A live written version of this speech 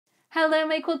Hello,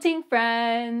 my quilting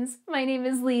friends! My name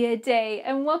is Leah Day,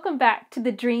 and welcome back to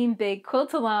the Dream Big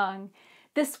Quilt Along.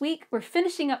 This week, we're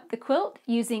finishing up the quilt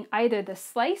using either the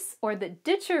slice or the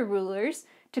ditcher rulers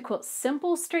to quilt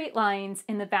simple straight lines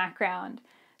in the background.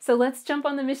 So let's jump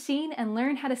on the machine and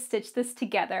learn how to stitch this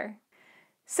together.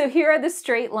 So here are the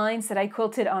straight lines that I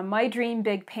quilted on my Dream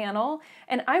Big panel,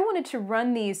 and I wanted to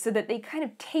run these so that they kind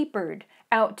of tapered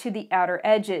out to the outer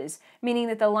edges, meaning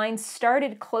that the lines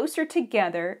started closer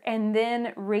together and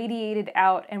then radiated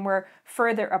out and were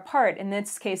further apart. In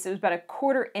this case, it was about a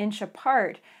 1/4 inch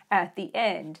apart at the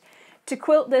end. To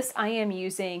quilt this, I am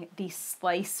using the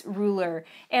slice ruler,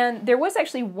 and there was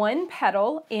actually one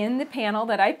petal in the panel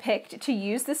that I picked to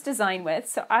use this design with,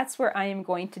 so that's where I am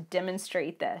going to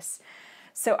demonstrate this.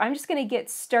 So I'm just going to get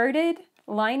started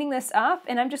lining this up,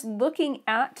 and I'm just looking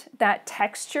at that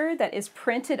texture that is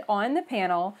printed on the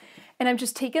panel, and I'm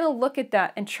just taking a look at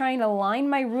that and trying to line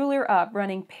my ruler up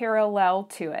running parallel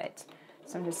to it.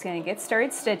 So I'm just going to get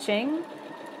started stitching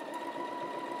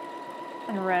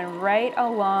and run right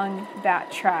along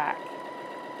that track.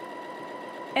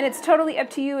 And it's totally up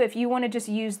to you if you want to just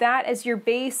use that as your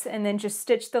base and then just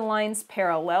stitch the lines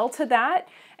parallel to that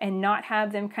and not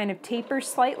have them kind of taper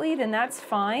slightly, then that's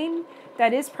fine.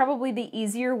 That is probably the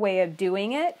easier way of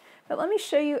doing it. But let me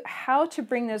show you how to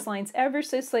bring those lines ever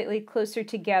so slightly closer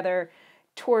together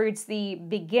towards the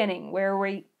beginning where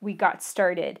we got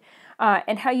started.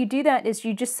 And how you do that is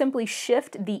you just simply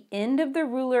shift the end of the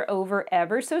ruler over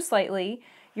ever so slightly.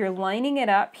 You're lining it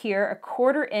up here a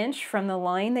 1/4 inch from the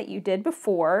line that you did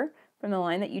before, from the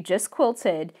line that you just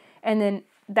quilted, and then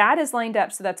that is lined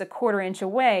up so that's a 1/4 inch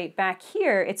away. Back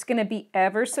here, it's going to be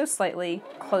ever so slightly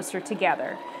closer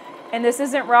together. And this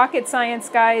isn't rocket science,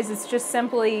 guys. It's just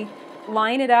simply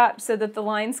line it up so that the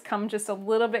lines come just a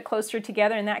little bit closer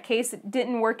together. In that case, it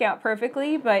didn't work out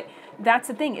perfectly, but that's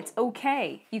the thing. It's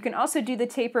okay. You can also do the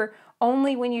taper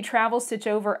only when you travel stitch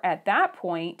over at that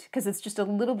point because it's just a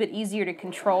little bit easier to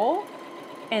control.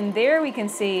 And there we can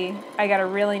see I got a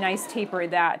really nice taper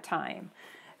that time.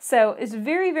 So it's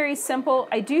very, very simple.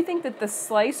 I do think that the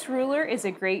slice ruler is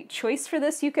a great choice for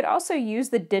this. You could also use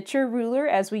the ditcher ruler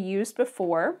as we used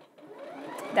before.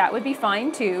 That would be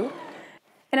fine too.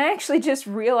 And I actually just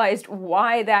realized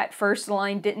why that first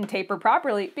line didn't taper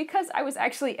properly, because I was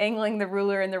actually angling the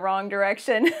ruler in the wrong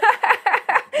direction.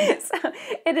 So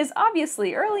it is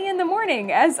obviously early in the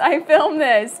morning as I film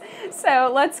this.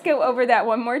 So let's go over that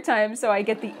one more time so I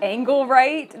get the angle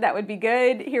right. That would be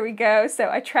good. Here we go. So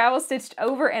I travel stitched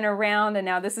over and around, and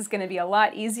now this is going to be a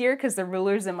lot easier because the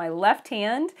ruler's in my left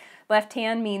hand. Left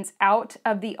hand means out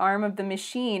of the arm of the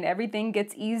machine. Everything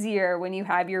gets easier when you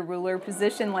have your ruler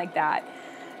positioned like that.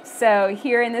 So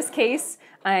here in this case,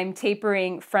 I'm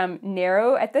tapering from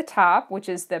narrow at the top, which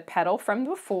is the petal from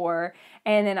before,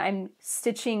 and then I'm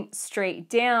stitching straight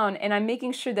down, and I'm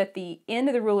making sure that the end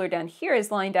of the ruler down here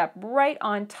is lined up right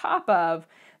on top of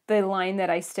the line that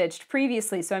I stitched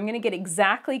previously. So I'm going to get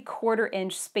exactly 1/4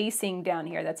 inch spacing down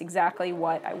here. That's exactly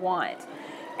what I want.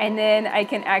 And then I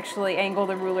can actually angle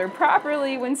the ruler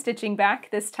properly when stitching back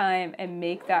this time and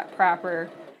make that proper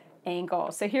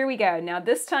angle. So here we go. Now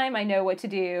this time I know what to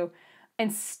do.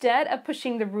 Instead of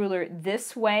pushing the ruler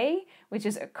this way, which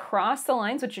is across the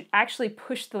lines, which would actually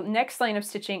push the next line of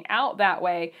stitching out that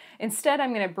way, instead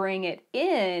I'm going to bring it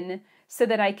in so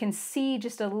that I can see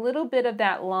just a little bit of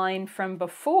that line from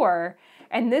before.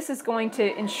 And this is going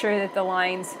to ensure that the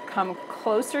lines come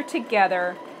closer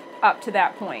together up to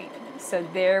that point. So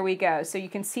there we go. So you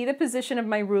can see the position of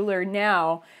my ruler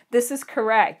now. This is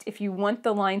correct. If you want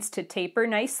the lines to taper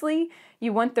nicely,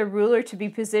 you want the ruler to be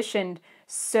positioned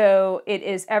so it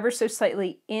is ever so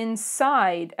slightly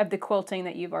inside of the quilting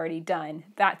that you've already done.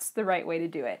 That's the right way to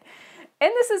do it.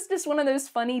 And this is just one of those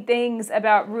funny things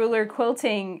about ruler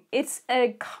quilting. It's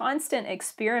a constant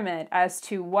experiment as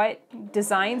to what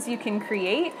designs you can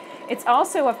create. It's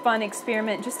also a fun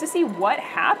experiment just to see what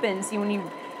happens when you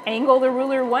angle the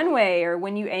ruler one way or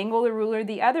when you angle the ruler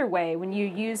the other way, when you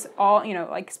use all,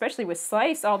 like especially with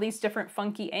slice, all these different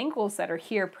funky angles that are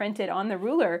here printed on the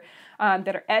ruler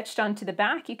that are etched onto the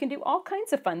back. You can do all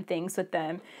kinds of fun things with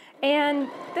them. And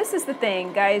this is the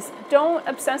thing, guys, don't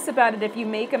obsess about it if you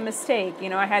make a mistake.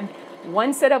 I had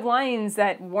one set of lines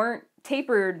that weren't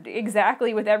tapered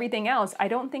exactly with everything else. I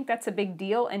don't think that's a big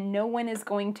deal, and no one is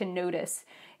going to notice.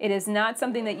 It is not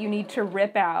something that you need to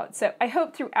rip out. So I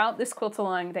hope throughout this quilt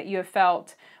along that you have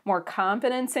felt more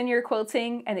confidence in your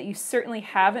quilting and that you certainly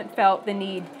haven't felt the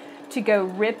need to go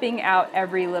ripping out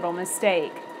every little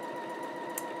mistake.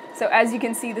 So as you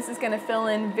can see, this is going to fill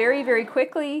in very, very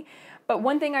quickly. But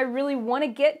one thing I really want to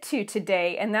get to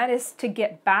today, and that is to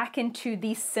get back into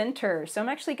the center. So I'm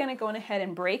actually going to go ahead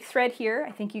and break thread here.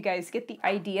 I think you guys get the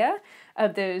idea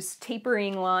of those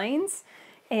tapering lines.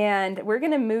 And we're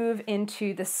going to move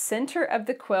into the center of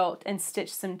the quilt and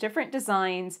stitch some different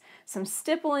designs, some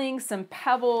stippling, some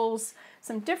pebbles,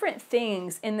 some different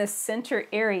things in the center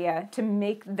area to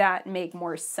make that make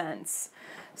more sense.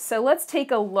 So let's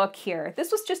take a look here.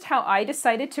 This was just how I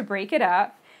decided to break it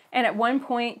up. And at one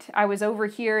point I was over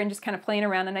here and just kind of playing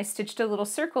around, and I stitched a little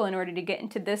circle in order to get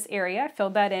into this area. I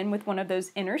filled that in with one of those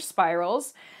inner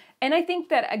spirals. And I think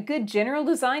that a good general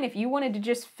design, if you wanted to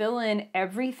just fill in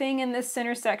everything in this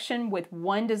center section with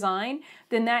one design,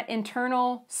 then that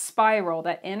internal spiral,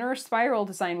 that inner spiral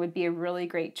design would be a really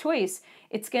great choice.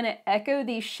 It's going to echo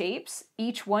these shapes.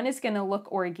 Each one is going to look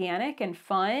organic and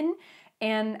fun.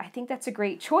 And I think that's a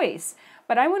great choice.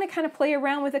 But I want to kind of play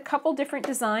around with a couple different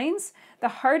designs. The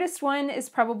hardest one is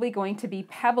probably going to be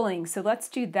pebbling. So let's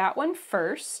do that one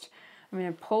first. I'm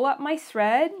going to pull up my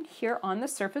thread here on the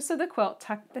surface of the quilt,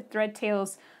 tuck the thread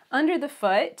tails under the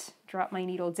foot, drop my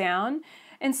needle down.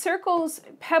 And circles,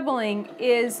 pebbling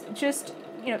is just,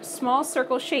 small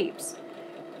circle shapes.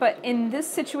 But in this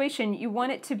situation, you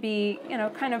want it to be,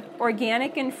 kind of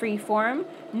organic and free form.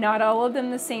 Not all of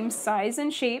them the same size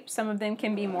and shape. Some of them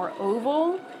can be more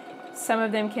oval. Some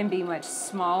of them can be much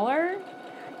smaller.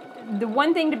 The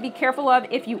one thing to be careful of,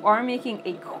 if you are making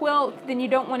a quilt, then you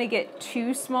don't want to get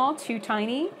too small, too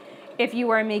tiny. If you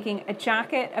are making a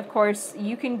jacket, of course,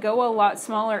 you can go a lot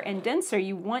smaller and denser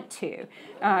you want to,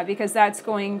 because that's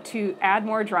going to add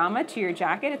more drama to your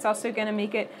jacket. It's also going to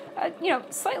make it,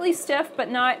 slightly stiff, but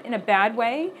not in a bad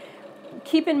way.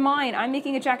 Keep in mind, I'm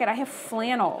making a jacket. I have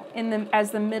flannel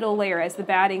as the middle layer, as the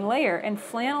batting layer, and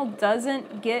flannel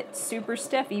doesn't get super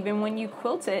stiff even when you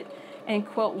quilt it and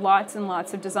quilt lots and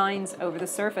lots of designs over the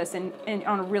surface, and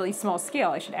on a really small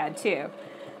scale, I should add too.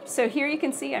 So here you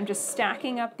can see I'm just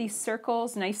stacking up these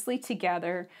circles nicely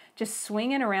together, just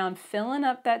swinging around, filling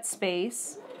up that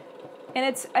space. And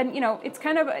it's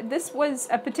kind of, this was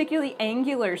a particularly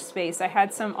angular space. I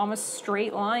had some almost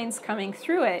straight lines coming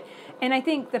through it. And I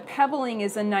think the pebbling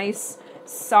is a nice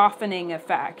softening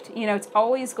effect. It's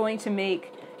always going to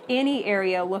make any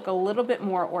area look a little bit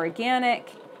more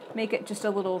organic, make it just a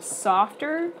little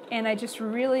softer. And I just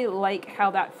really like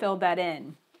how that filled that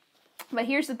in. But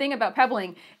here's the thing about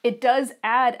pebbling. It does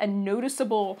add a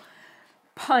noticeable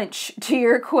punch to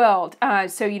your quilt.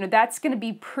 So that's going to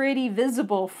be pretty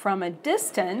visible from a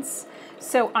distance.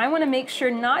 So I want to make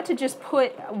sure not to just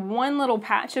put one little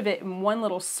patch of it in one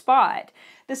little spot.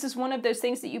 This is one of those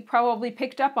things that you probably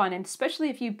picked up on, and especially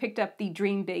if you picked up the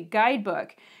Dream Big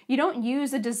guidebook. You don't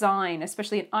use a design,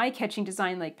 especially an eye-catching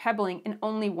design like pebbling, in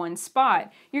only one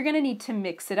spot. You're going to need to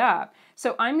mix it up.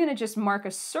 So I'm going to just mark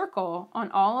a circle on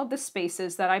all of the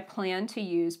spaces that I plan to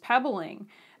use pebbling.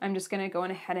 I'm just going to go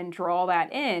ahead and draw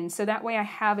that in, so that way I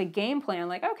have a game plan,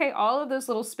 like, okay, all of those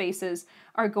little spaces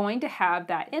are going to have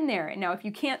that in there. And now if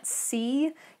you can't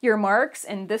see your marks,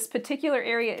 and this particular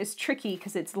area is tricky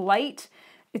because it's light,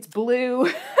 it's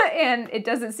blue, and it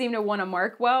doesn't seem to want to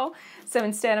mark well. So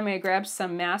instead I'm going to grab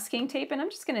some masking tape, and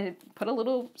I'm just going to put a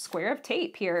little square of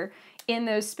tape here in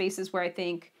those spaces where I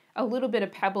think a little bit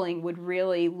of pebbling would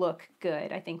really look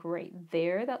good. I think right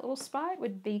there, that little spot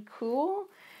would be cool.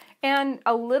 And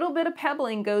a little bit of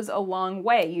pebbling goes a long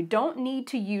way. You don't need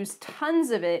to use tons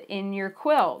of it in your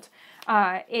quilt.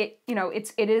 It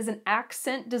is an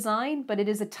accent design, but it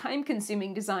is a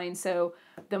time-consuming design. So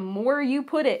the more you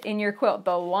put it in your quilt,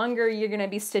 the longer you're going to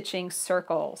be stitching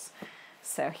circles.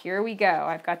 So here we go.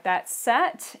 I've got that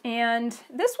set, and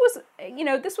this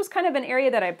was kind of an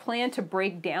area that I planned to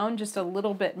break down just a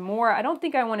little bit more. I don't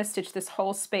think I want to stitch this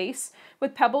whole space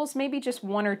with pebbles, maybe just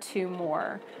one or two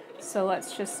more. So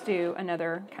let's just do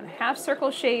another kind of half circle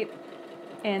shape,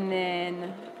 and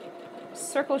then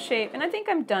circle shape, and I think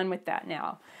I'm done with that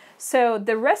now. So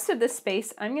the rest of the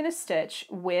space I'm going to stitch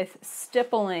with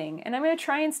stippling, and I'm going to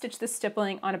try and stitch the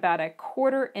stippling on about a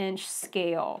 1/4 inch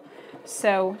scale.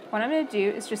 So what I'm going to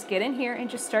do is just get in here and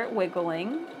just start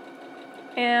wiggling.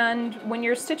 And when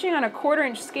you're stitching on a 1/4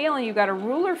 inch scale and you've got a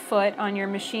ruler foot on your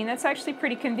machine, that's actually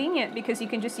pretty convenient because you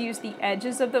can just use the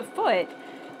edges of the foot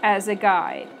as a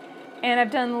guide. And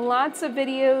I've done lots of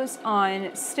videos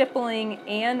on stippling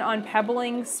and on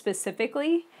pebbling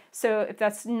specifically. So if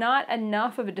that's not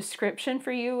enough of a description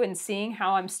for you and seeing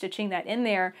how I'm stitching that in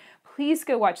there, please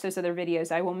go watch those other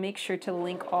videos. I will make sure to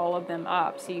link all of them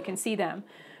up so you can see them.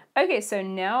 Okay, so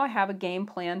now I have a game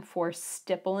plan for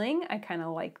stippling. I kind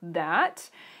of like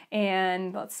that.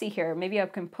 And let's see here, maybe I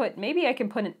can put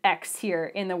an X here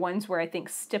in the ones where I think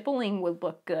stippling would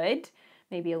look good.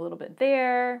 maybe a little bit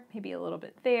there, maybe a little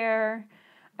bit there.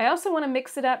 I also want to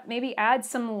mix it up, maybe add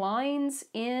some lines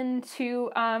into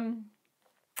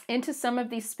some of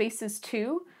these spaces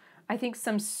too. I think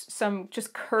some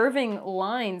just curving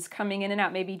lines coming in and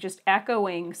out, maybe just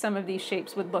echoing some of these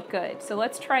shapes would look good. So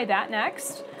let's try that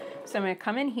next. So I'm going to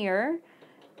come in here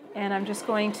and I'm just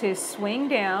going to swing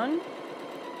down,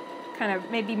 kind of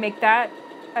maybe make that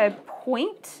a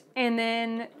point and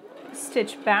then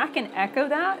stitch back and echo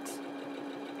that.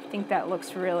 I think that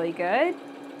looks really good.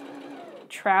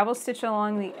 Travel stitch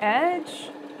along the edge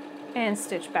and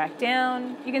stitch back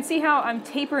down. You can see how I'm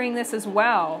tapering this as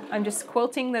well. I'm just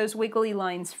quilting those wiggly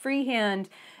lines freehand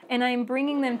and I'm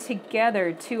bringing them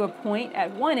together to a point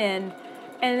at one end,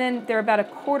 and then they're about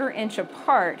 1/4 inch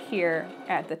apart here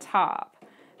at the top.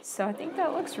 So I think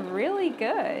that looks really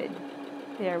good.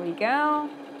 There we go.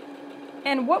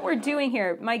 And what we're doing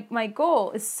here, my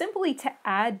goal is simply to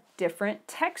add different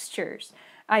textures.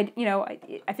 I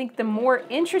think the more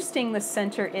interesting the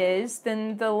center is,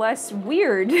 then the less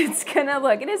weird it's gonna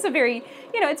look. It is a very,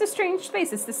 it's a strange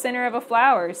space. It's the center of a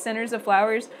flower. Centers of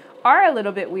flowers are a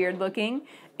little bit weird looking,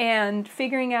 and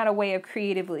figuring out a way of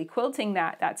creatively quilting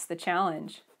that's the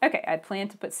challenge. Okay, I plan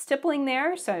to put stippling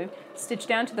there, so stitch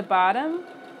down to the bottom,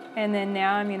 and then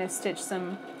now I'm gonna stitch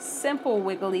some simple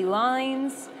wiggly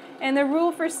lines. And the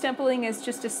rule for stippling is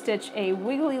just to stitch a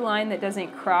wiggly line that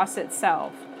doesn't cross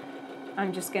itself.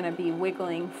 I'm just going to be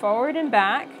wiggling forward and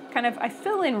back. I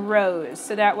fill in rows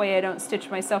so that way I don't stitch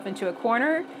myself into a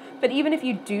corner. But even if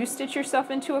you do stitch yourself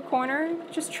into a corner,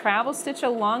 just travel stitch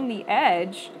along the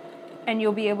edge and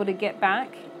you'll be able to get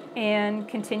back and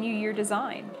continue your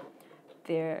design.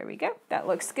 There we go. That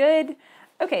looks good.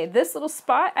 Okay, this little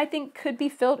spot I think could be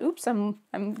filled. Oops, I'm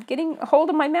getting a hold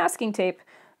of my masking tape.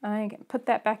 I can put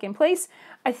that back in place.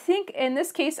 I think in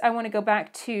this case, I want to go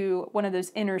back to one of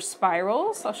those inner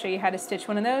spirals. I'll show you how to stitch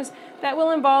one of those. That will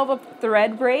involve a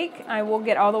thread break. I will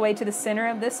get all the way to the center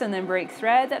of this and then break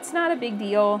thread. That's not a big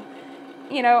deal.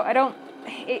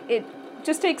 It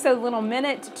just takes a little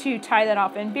minute to tie that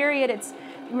off and bury it. It's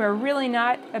really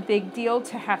not a big deal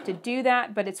to have to do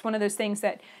that, but it's one of those things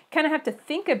that kind of have to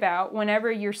think about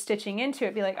whenever you're stitching into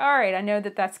it. Be like, all right, I know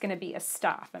that that's going to be a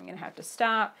stop. I'm going to have to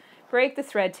stop, break the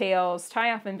thread tails,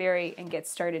 tie off and bury, and get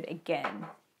started again.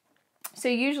 So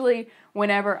usually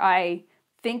whenever I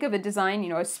think of a design,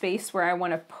 a space where I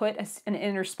want to put an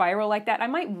inner spiral like that, I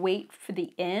might wait for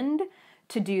the end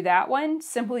to do that one,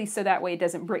 simply so that way it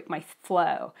doesn't break my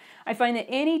flow. I find that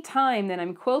any time that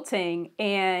I'm quilting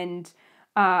and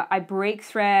I break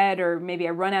thread, or maybe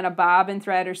I run out of bobbin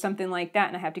thread or something like that,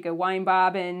 and I have to go wind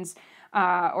bobbins,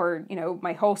 or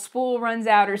my whole spool runs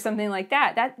out or something like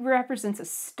that, that represents a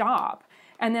stop.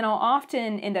 And then I'll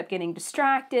often end up getting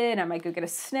distracted. I might go get a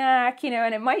snack,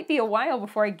 and it might be a while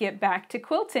before I get back to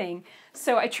quilting.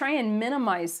 So I try and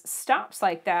minimize stops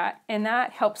like that, and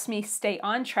that helps me stay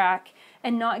on track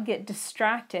and not get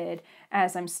distracted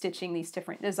as I'm stitching these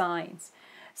different designs.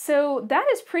 So that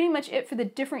is pretty much it for the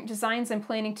different designs I'm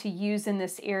planning to use in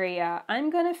this area. I'm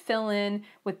going to fill in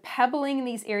with pebbling in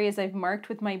these areas I've marked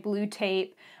with my blue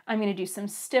tape. I'm going to do some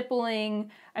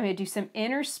stippling, I'm going to do some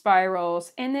inner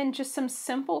spirals, and then just some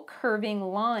simple curving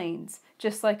lines,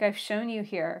 just like I've shown you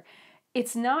here.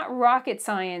 It's not rocket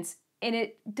science, and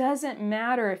it doesn't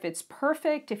matter if it's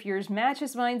perfect, if yours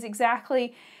matches mine's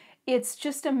exactly. It's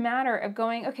just a matter of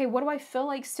going, okay, what do I feel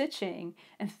like stitching?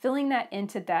 And filling that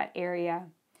into that area.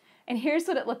 And here's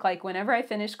what it looked like whenever I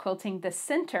finished quilting the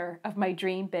center of my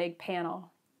Dream Big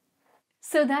panel.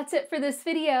 So that's it for this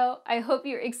video. I hope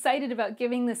you're excited about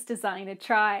giving this design a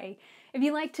try. If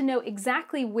you'd like to know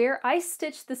exactly where I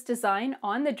stitched this design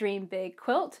on the Dream Big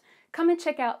quilt, come and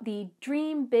check out the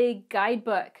Dream Big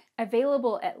Guidebook,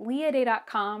 available at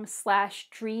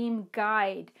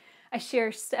leahday.com/dreamguide. I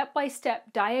share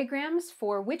step-by-step diagrams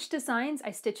for which designs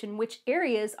I stitch in which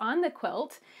areas on the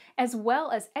quilt, as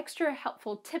well as extra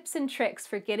helpful tips and tricks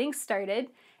for getting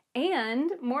started,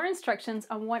 and more instructions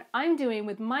on what I'm doing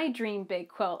with my Dream Big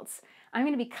quilts. I'm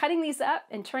going to be cutting these up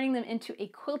and turning them into a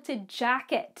quilted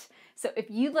jacket. So if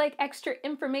you'd like extra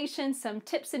information, some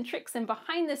tips and tricks and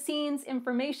behind the scenes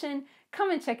information, come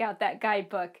and check out that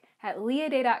guidebook at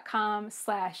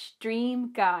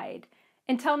leahday.com/dreamguide.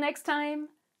 Until next time,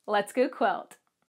 let's go quilt.